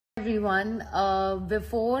Everyone,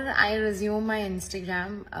 before I resume my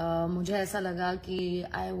Instagram, मुझे ऐसा लगा कि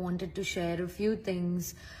I wanted to share a few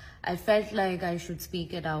things. I felt like I should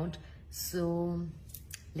speak it out. So,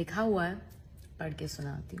 लिखा हुआ है, पढ़ के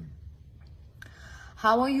सुनाती हूँ.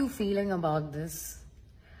 How are you feeling about this?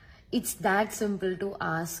 It's that simple to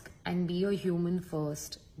ask and be a human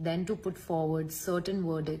first, then to put forward certain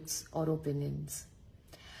verdicts or opinions.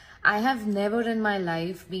 I have never in my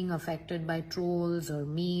life been affected by trolls or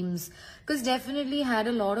memes because definitely had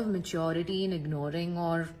a lot of maturity in ignoring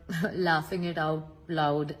or laughing it out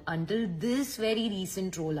loud until this very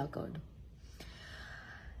recent troll occurred.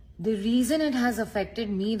 The reason it has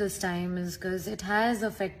affected me this time is because it has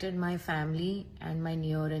affected my family and my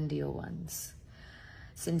near and dear ones.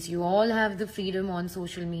 Since you all have the freedom on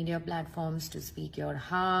social media platforms to speak your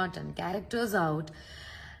heart and characters out,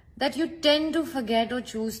 that you tend to forget or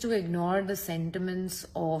choose to ignore the sentiments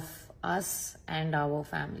of us and our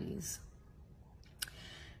families.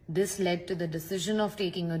 This led to the decision of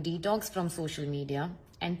taking a detox from social media,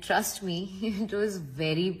 and trust me, it was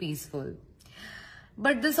very peaceful.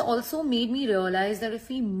 But this also made me realize that if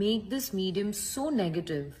we make this medium so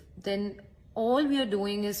negative, then all we are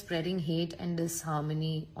doing is spreading hate and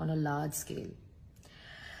disharmony on a large scale.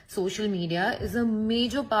 Social media is a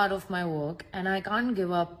major part of my work and I can't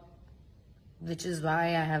give up, which is why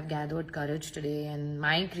I have gathered courage today and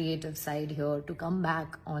my creative side here to come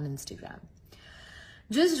back on Instagram.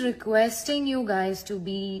 Just requesting you guys to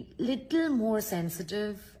be little more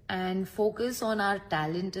sensitive and focus on our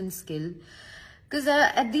talent and skill. Because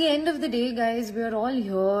at the end of the day, guys, we are all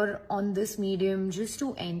here on this medium just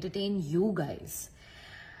to entertain you guys.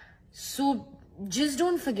 So just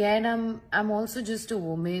don't forget, I'm also just a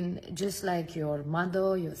woman, just like your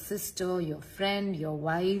mother, your sister, your friend, your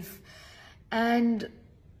wife. And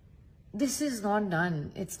this is not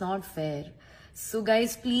done. It's not fair. So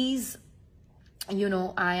guys, please,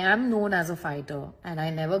 I am known as a fighter and I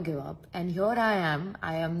never give up. And here I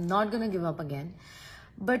am not going to give up again.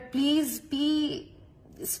 But please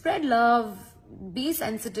spread love, be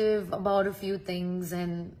sensitive about a few things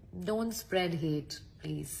and don't spread hate,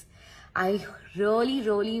 please. I really,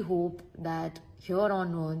 really hope that here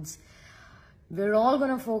onwards, we're all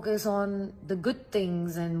going to focus on the good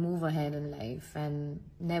things and move ahead in life and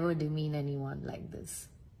never demean anyone like this.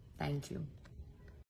 Thank you.